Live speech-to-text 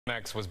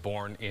DMX was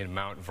born in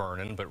Mount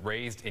Vernon, but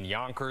raised in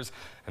Yonkers,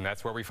 and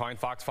that's where we find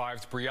Fox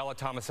 5's Briella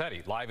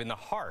Tomasetti, live in the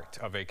heart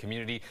of a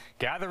community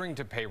gathering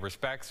to pay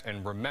respects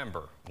and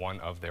remember one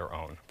of their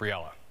own.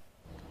 Briella.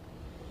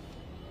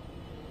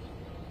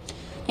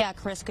 Yeah,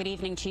 Chris, good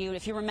evening to you.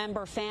 If you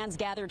remember, fans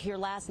gathered here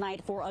last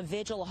night for a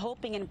vigil,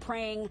 hoping and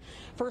praying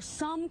for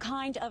some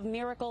kind of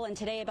miracle. And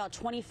today, about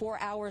 24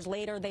 hours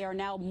later, they are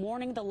now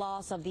mourning the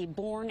loss of the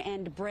born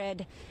and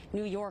bred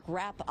New York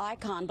rap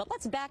icon. But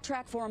let's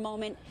backtrack for a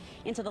moment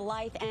into the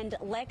life and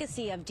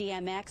legacy of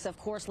DMX. Of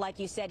course, like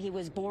you said, he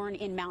was born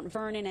in Mount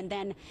Vernon, and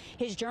then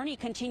his journey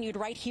continued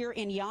right here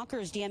in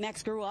Yonkers.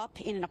 DMX grew up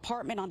in an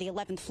apartment on the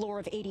 11th floor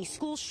of 80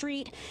 School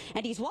Street,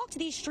 and he's walked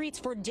these streets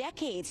for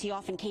decades. He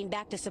often came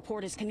back to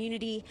support his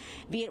community,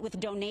 be it with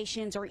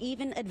donations or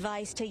even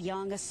advice to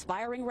young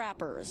aspiring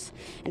rappers.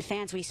 And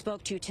fans we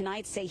spoke to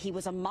tonight say he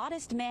was a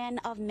modest man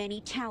of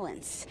many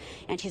talents,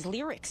 and his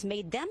lyrics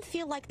made them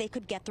feel like they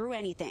could get through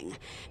anything.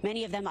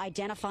 Many of them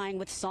identifying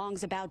with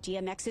songs about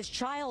DMX's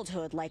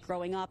childhood, like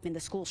growing up in the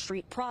School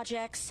Street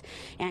projects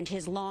and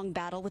his long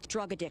battle with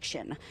drug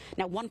addiction.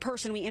 Now, one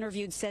person we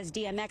interviewed says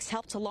DMX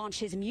helped to launch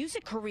his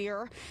music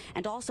career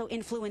and also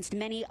influenced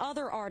many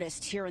other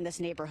artists here in this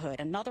neighborhood.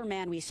 Another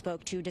man we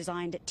spoke to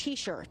designed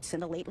T-shirts in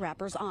the late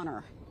rapper's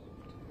honor.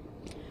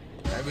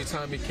 Every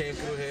time he came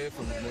through here,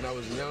 from when I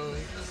was young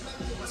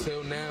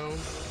till now,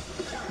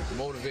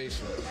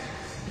 motivation.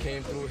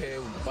 Came through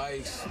here with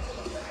bikes,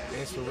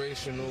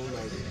 inspirational.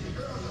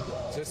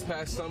 Like, just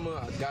past summer,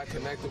 I got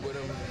connected with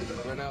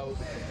him, went out,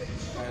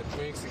 had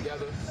drinks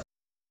together.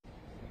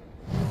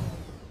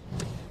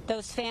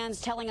 Those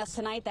fans telling us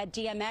tonight that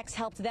DMX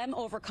helped them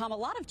overcome a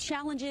lot of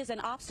challenges and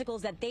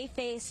obstacles that they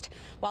faced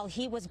while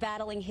he was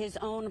battling his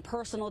own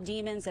personal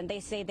demons, and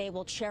they say they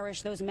will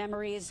cherish those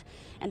memories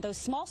and those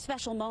small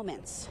special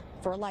moments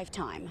for a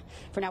lifetime.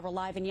 For now, we're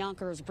live in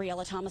Yonkers.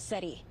 Briella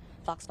Tomasetti,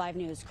 Fox 5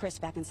 News. Chris,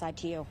 back inside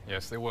to you.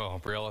 Yes, they will.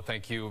 Briella,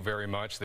 thank you very much.